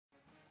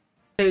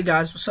Hey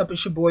guys, what's up?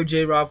 It's your boy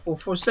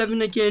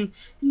J-Rob447 again.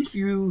 And if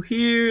you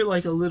hear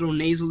like a little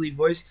nasally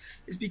voice,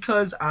 it's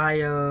because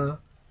I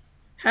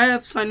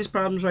have sinus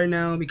problems right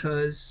now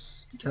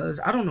because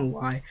I don't know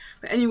why.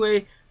 But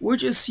anyway, we're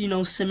just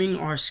simming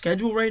our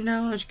schedule right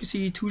now. As you can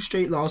see, 2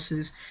 straight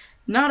losses.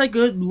 Not a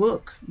good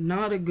look.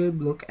 Not a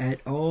good look at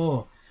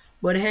all.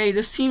 But hey,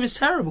 this team is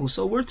terrible,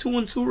 so we're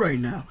 2-2 right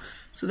now.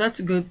 So that's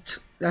a good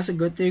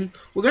thing.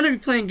 We're gonna be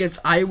playing against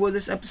Iowa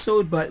this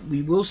episode, but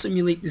we will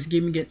simulate this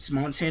game against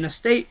Montana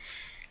State,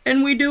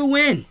 and we do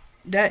win.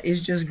 That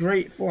is just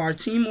great for our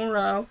team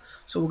morale.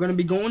 So we're gonna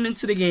be going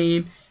into the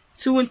game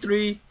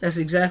 2-3. That's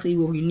exactly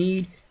what we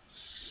need.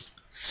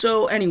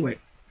 So anyway,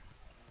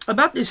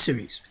 about this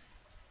series,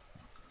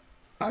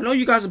 I know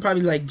you guys are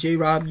probably like,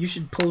 J-Rob, you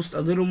should post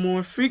a little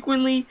more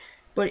frequently,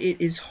 but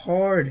it is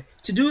hard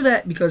to do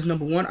that because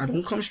number one, I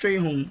don't come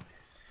straight home.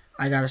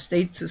 I gotta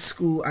stay to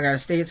school. I gotta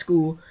stay at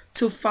school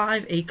till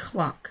 5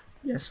 o'clock.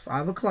 Yes,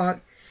 5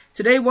 o'clock.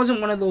 Today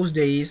wasn't one of those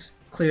days,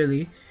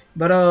 clearly,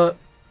 but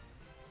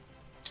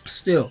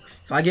still,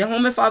 if I get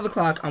home at 5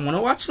 o'clock, I want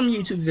to watch some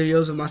YouTube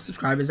videos of my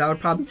subscribers. That would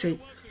probably take,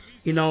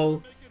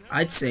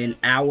 I'd say an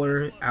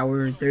hour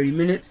and 30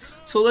 minutes.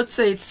 So let's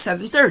say it's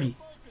 7:30.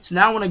 So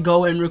now I want to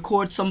go and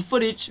record some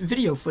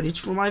video footage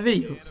for my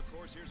videos.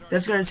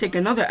 That's gonna take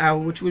another hour,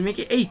 which would make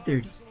it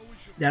 8:30.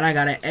 Then I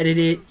gotta edit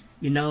it.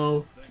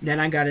 Then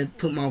I gotta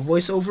put my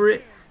voice over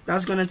it.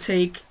 That's gonna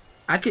take,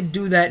 I could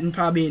do that in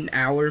probably an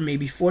hour,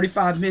 maybe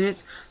 45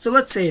 minutes. So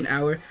let's say an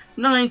hour,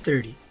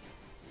 9:30.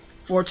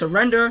 For it to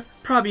render,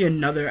 probably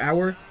another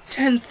hour,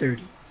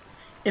 10:30.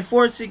 And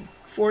for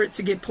it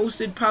to get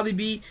posted, probably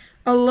be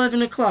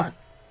 11 o'clock.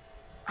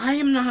 I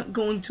am not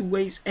going to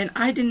waste, and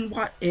I didn't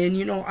watch,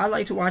 and I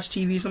like to watch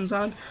TV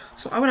sometimes,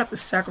 so I would have to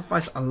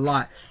sacrifice a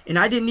lot, and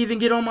I didn't even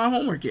get on my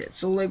homework yet.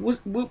 So like,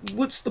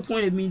 what's the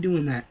point of me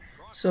doing that?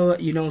 So,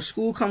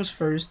 school comes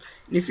first.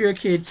 And if you're a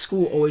kid,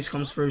 school always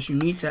comes first. You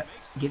need to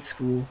get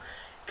school,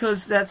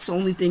 because that's the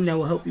only thing that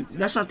will help you.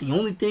 That's not the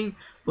only thing,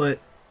 but,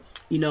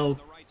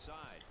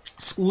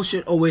 school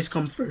should always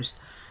come first.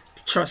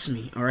 Trust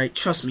me, alright?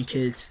 Trust me,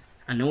 kids.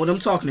 I know what I'm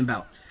talking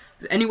about.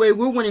 Anyway,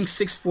 we're winning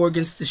 6-4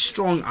 against the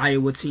strong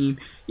Iowa team.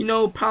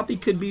 Probably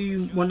could be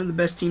one of the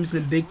best teams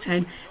in the Big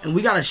Ten. And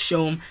we got to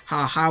show them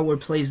how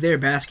Howard plays their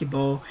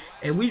basketball.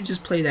 And we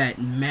just play that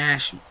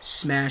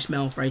smash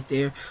mouth right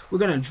there. We're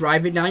going to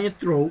drive it down your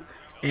throat.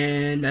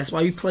 And that's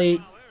why we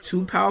play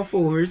two power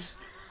forwards.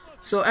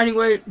 So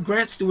anyway,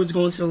 Grant Stewart's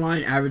going to the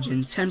line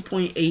averaging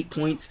 10.8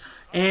 points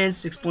and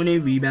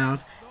 6.8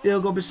 rebounds.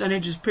 Field goal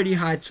percentage is pretty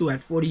high too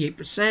at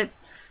 48%.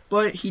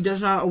 But he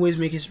does not always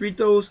make his free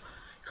throws,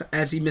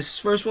 as he missed his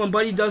first one,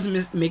 but he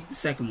doesn't make the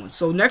second one.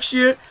 So next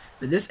year,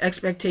 for this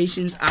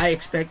expectations, I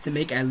expect to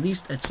make at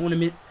least a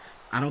tournament.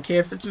 I don't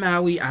care if it's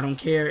Maui. I don't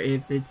care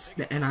if it's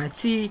the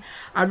NIT.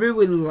 I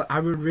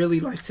would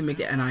really like to make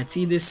the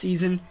NIT this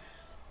season.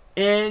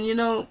 And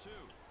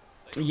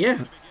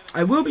yeah,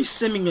 I will be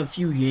simming a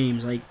few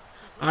games. Like,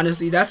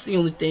 honestly, that's the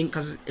only thing,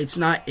 because it's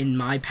not in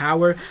my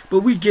power. But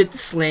we get the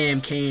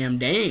slam cam,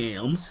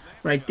 damn.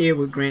 Right there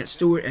with Grant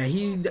Stewart as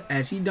he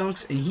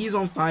dunks, and he's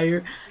on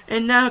fire.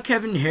 And now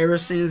Kevin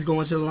Harrison is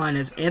going to the line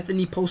as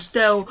Anthony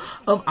Postel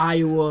of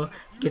Iowa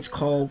gets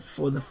called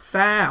for the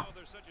foul.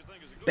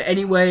 But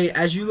anyway,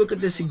 as you look at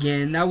this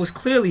again, that was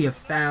clearly a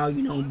foul,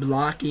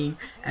 blocking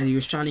as he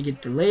was trying to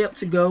get the layup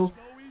to go.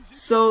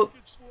 So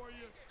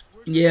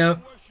yeah,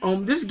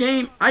 this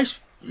game, I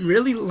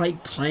really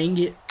like playing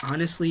it,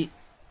 honestly.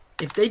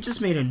 If they just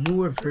made a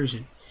newer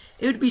version,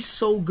 it would be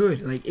so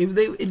good. Like,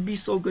 it'd be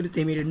so good if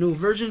they made a new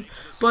version,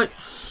 but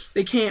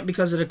they can't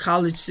because of the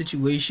college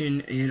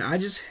situation, and I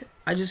just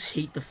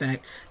hate the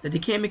fact that they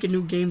can't make a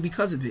new game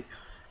because of it.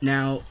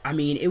 Now, I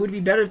mean, it would be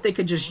better if they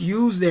could just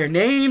use their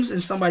names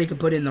and somebody could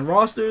put in the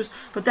rosters,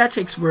 but that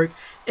takes work.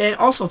 And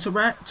also,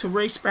 to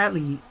Ray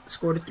Spradling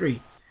scored a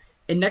 3.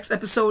 In next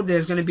episode,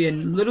 there's going to be a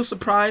little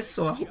surprise,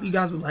 so I hope you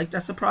guys would like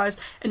that surprise.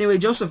 Anyway,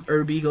 Joseph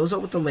Irby goes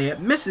up with the layup,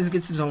 misses,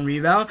 gets his own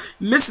rebound,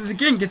 misses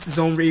again, gets his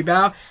own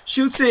rebound,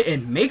 shoots it,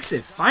 and makes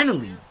it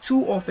finally.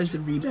 2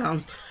 offensive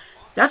rebounds.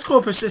 That's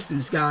called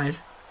persistence,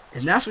 guys.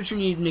 And that's what you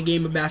need in a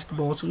game of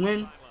basketball to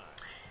win.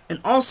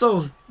 And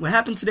also, what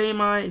happened today in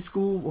my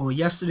school, or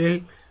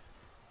yesterday,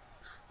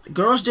 the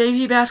girls'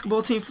 JV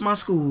basketball team for my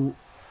school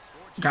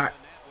got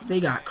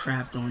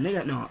crapped on.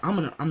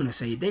 I'm gonna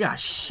say they got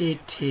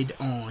shitted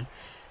on.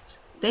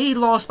 They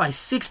lost by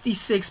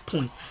 66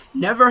 points.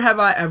 Never have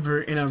I ever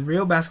in a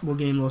real basketball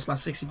game lost by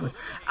 60 points.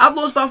 I've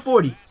lost by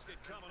 40.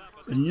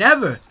 But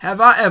never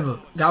have I ever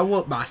got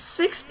whooped by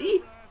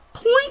 60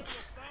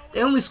 points.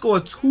 They only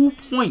scored 2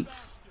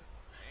 points.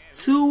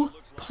 2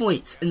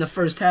 points in the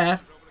first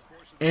half.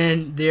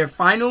 And their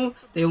final,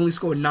 they only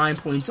scored 9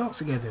 points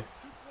altogether.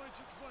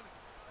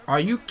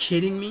 Are you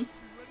kidding me?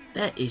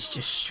 That is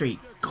just straight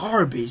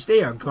garbage.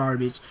 They are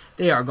garbage.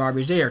 They are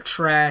garbage. They are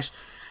trash.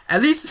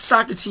 At least the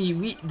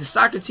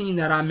soccer team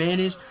that I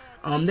manage,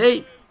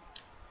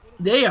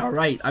 they are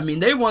right. I mean,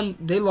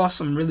 they lost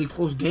some really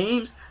close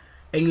games,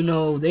 and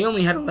they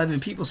only had 11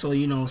 people, so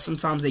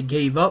sometimes they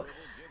gave up.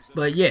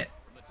 But yeah,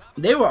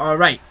 they were all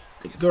right.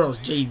 the girls'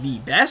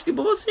 JV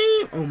basketball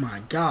team. Oh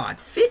my God,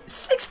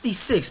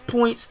 66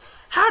 points.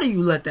 How do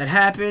you let that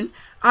happen?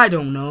 I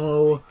don't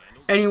know.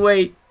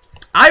 Anyway,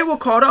 Iowa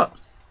caught up.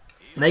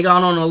 They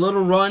got on a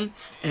little run,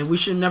 and we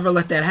should never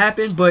let that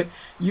happen. But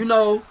you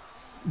know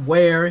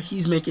where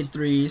he's making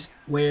threes,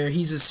 where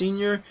he's a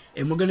senior,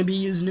 and we're going to be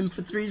using him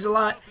for threes a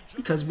lot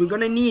because we're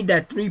going to need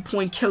that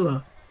three-point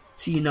killer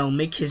to, you know,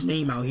 make his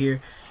name out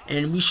here.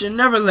 And we should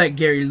never let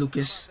Gary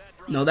Lucas.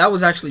 No, that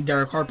was actually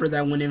Derek Harper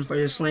that went in for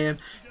his slam.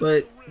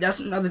 But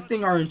that's another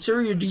thing. Our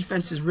interior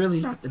defense is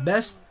really not the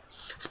best,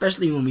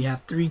 especially when we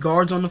have 3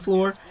 guards on the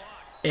floor.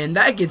 And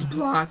that gets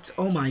blocked.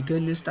 Oh my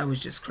goodness, that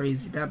was just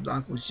crazy. That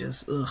block was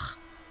just, ugh.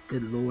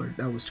 Good Lord,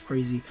 that was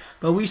crazy.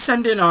 But we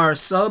send in our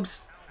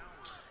subs.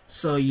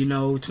 So, you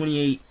know,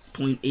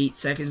 28.8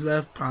 seconds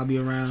left. Probably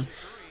around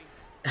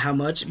how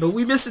much. But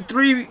we missed a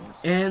 3,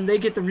 and they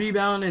get the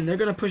rebound, and they're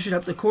going to push it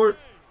up the court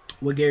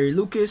with Gary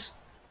Lucas.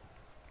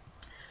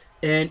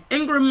 And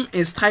Ingram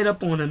is tied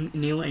up on him,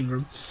 Neil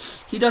Ingram.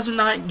 He does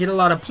not get a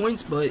lot of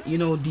points, but, you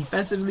know,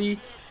 defensively,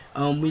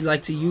 we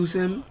like to use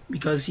him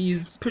because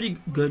he's pretty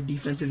good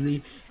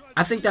defensively.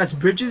 I think that's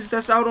Bridges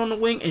that's out on the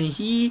wing, and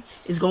he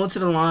is going to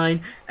the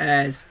line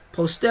as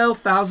Postel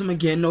fouls him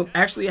again. No,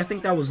 actually, I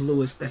think that was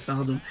Lewis that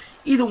fouled him.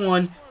 Either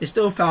one, they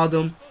still fouled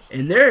him,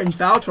 and they're in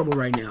foul trouble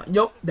right now.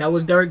 Nope, that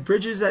was Derek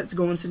Bridges that's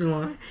going to the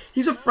line.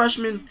 He's a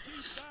freshman,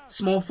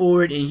 small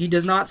forward, and he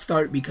does not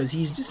start because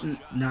he's just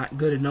not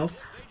good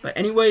enough. But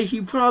anyway,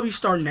 he'll probably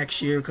start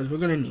next year because we're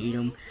going to need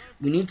him.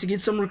 We need to get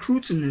some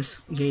recruits in this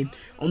game.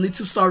 Only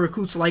 2-star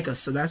recruits like us,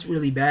 so that's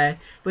really bad.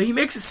 But he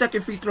makes his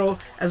second free throw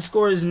as the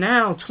score is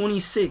now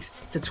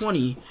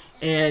 26-20.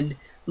 And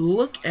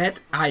look at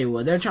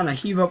Iowa. They're trying to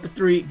heave up a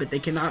 3, but they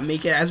cannot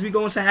make it as we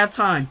go into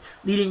halftime,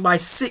 leading by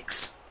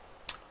 6.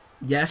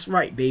 That's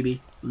right,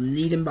 baby.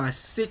 Leading by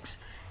 6.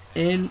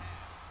 And,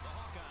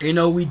 you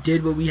know, we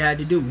did what we had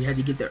to do. We had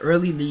to get the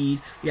early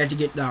lead. We had to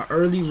get our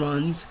early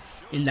runs.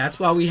 And that's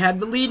why we have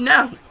the lead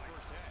now.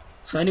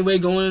 So anyway,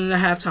 going into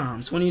halftime,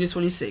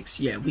 20-26.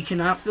 Yeah, we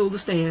cannot fill the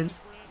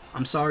stands.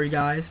 I'm sorry,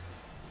 guys.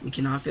 We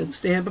cannot fill the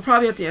stand. But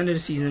probably at the end of the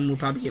season, we'll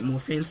probably get more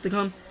fans to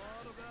come.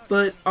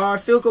 But our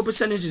field goal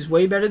percentage is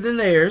way better than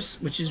theirs,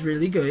 which is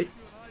really good.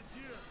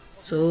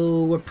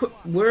 So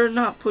we're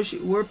not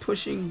pushing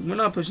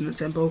the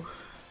tempo.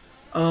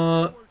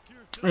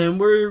 And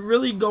we're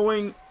really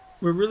doing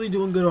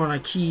good on our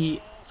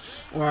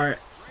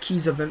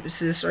keys of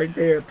emphasis right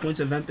there, points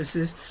of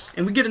emphasis,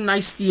 and we get a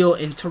nice steal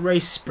in Teray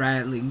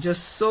Spradling.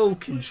 Just so much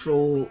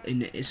control in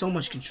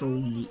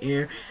the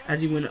air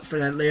as he went up for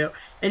that layup.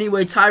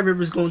 Anyway, Ty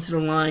Rivers going to the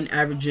line,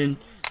 averaging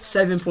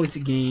 7 points a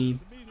game.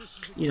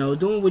 You know,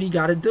 doing what he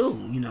got to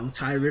do. You know,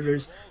 Ty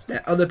Rivers,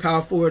 that other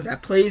power forward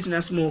that plays in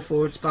that small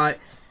forward spot.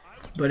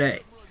 But hey,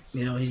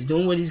 you know, he's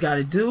doing what he's got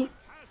to do,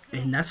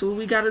 and that's what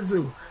we got to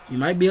do. We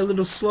might be a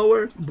little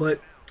slower,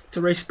 but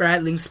Teray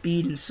Spradling's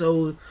speed, and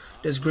so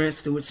does Grant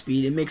Stewart's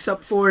speed. It makes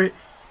up for it.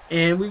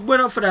 And we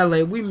went up for that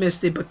layup. We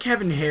missed it, but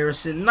Kevin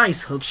Harrison,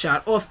 nice hook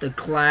shot off the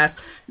glass,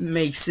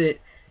 makes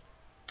it.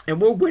 And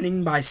we're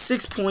winning by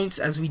 6 points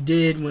as we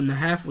did when the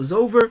half was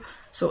over.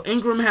 So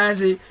Ingram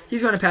has it.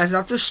 He's going to pass it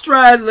out to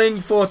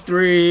Stradling for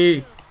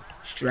 3.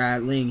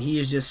 Stradling, he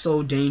is just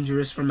so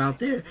dangerous from out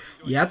there.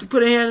 You have to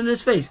put a hand in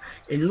his face.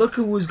 And look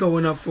who was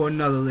going up for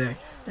another leg.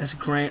 That's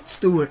Grant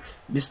Stewart.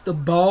 Mr.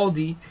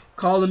 Baldy.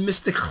 Call him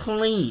Mr.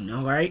 Clean,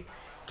 alright?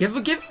 Give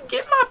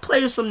my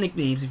players some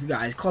nicknames if you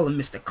guys call him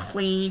Mr.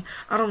 Clean.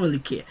 I don't really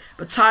care.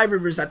 But Ty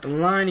Rivers at the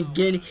line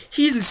again.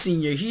 He's a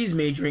senior. He's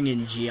majoring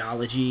in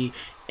geology.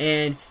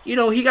 And, you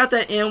know, he got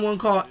that N1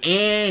 call,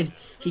 and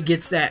he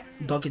gets that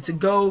bucket to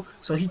go.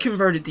 So he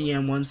converted the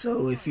N1,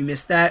 so if you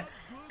missed that.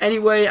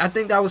 Anyway, I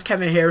think that was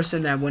Kevin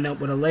Harrison that went up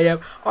with a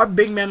layup. Our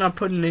big men are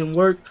putting in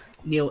work.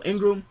 Neil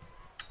Ingram,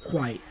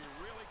 quiet.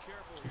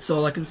 That's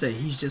all I can say.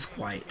 He's just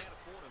quiet.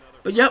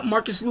 But yep,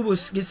 Marcus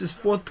Lewis gets his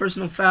 4th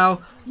personal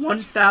foul. 1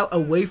 foul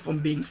away from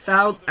being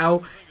fouled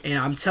out. And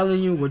I'm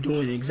telling you, we're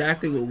doing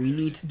exactly what we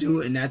need to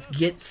do. And that's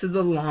get to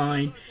the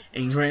line.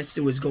 And Grant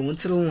Stewart's going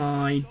to the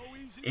line.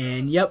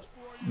 And yep,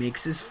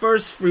 makes his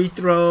first free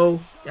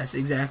throw. That's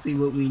exactly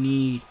what we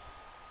need.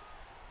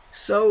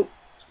 So,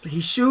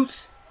 he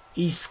shoots.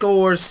 He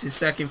scores his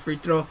 2nd free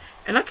throw.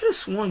 And I could have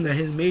sworn that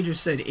his major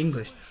said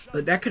English.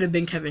 But that could have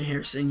been Kevin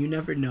Harrison. You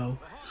never know.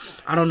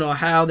 I don't know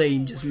how they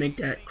just make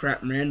that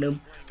crap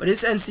random. But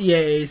it's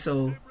NCAA,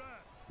 so,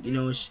 you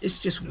know, it's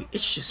just weird.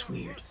 It's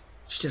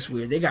just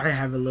weird. They got to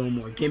have a little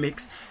more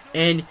gimmicks.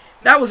 And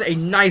that was a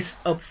nice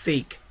up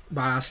fake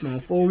by our small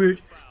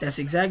forward. That's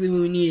exactly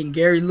what we need. And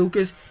Gary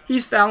Lucas,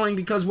 he's fouling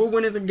because we're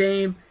winning the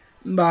game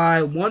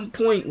by 1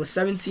 point with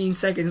 17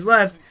 seconds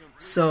left.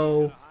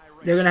 So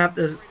they're gonna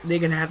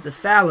have to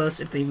foul us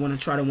if they want to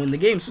try to win the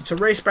game. So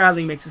Teray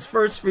Spradling makes his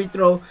first free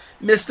throw.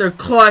 Mr.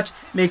 Clutch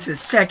makes his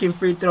 2nd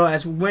free throw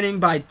as we're winning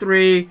by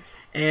 3.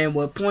 And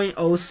with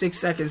 0.06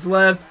 seconds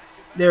left,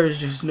 there is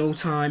just no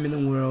time in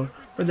the world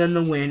for them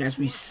to win as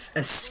we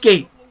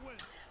escape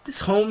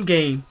this home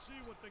game,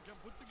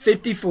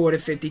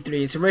 54-53. And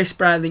Teray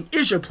Spradling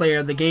is your player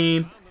of the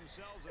game.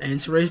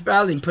 And Therese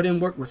Bradley put in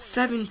work with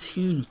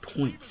 17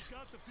 points.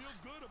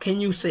 Can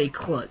you say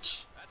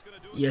clutch?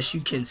 Yes,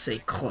 you can say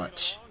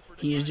clutch.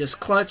 He is just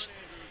clutch.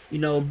 You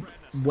know,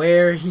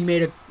 where he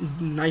made a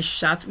nice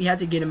shots, we had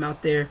to get him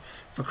out there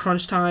for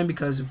crunch time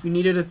because if we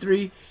needed a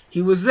 3,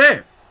 he was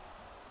there.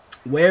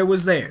 Where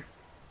was there?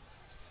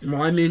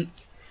 Well, I mean,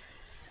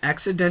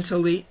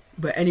 accidentally.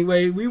 But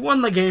anyway, we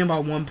won the game by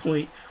 1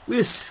 point. We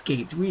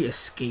escaped.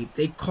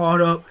 They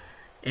caught up,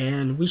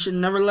 and we should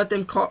never let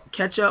them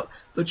catch up.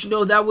 But you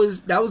know that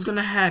was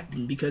gonna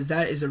happen because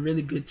that is a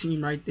really good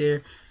team right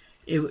there.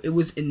 It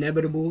was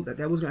inevitable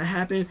that was gonna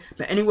happen.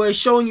 But anyway,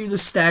 showing you the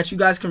stats, you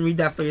guys can read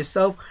that for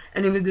yourself.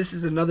 Anyway, this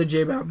is another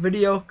J-Rob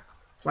video.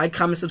 Like,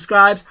 comment,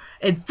 subscribe,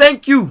 and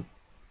thank you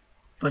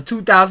for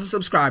 2,000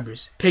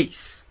 subscribers.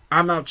 Peace.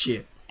 I'm out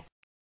here.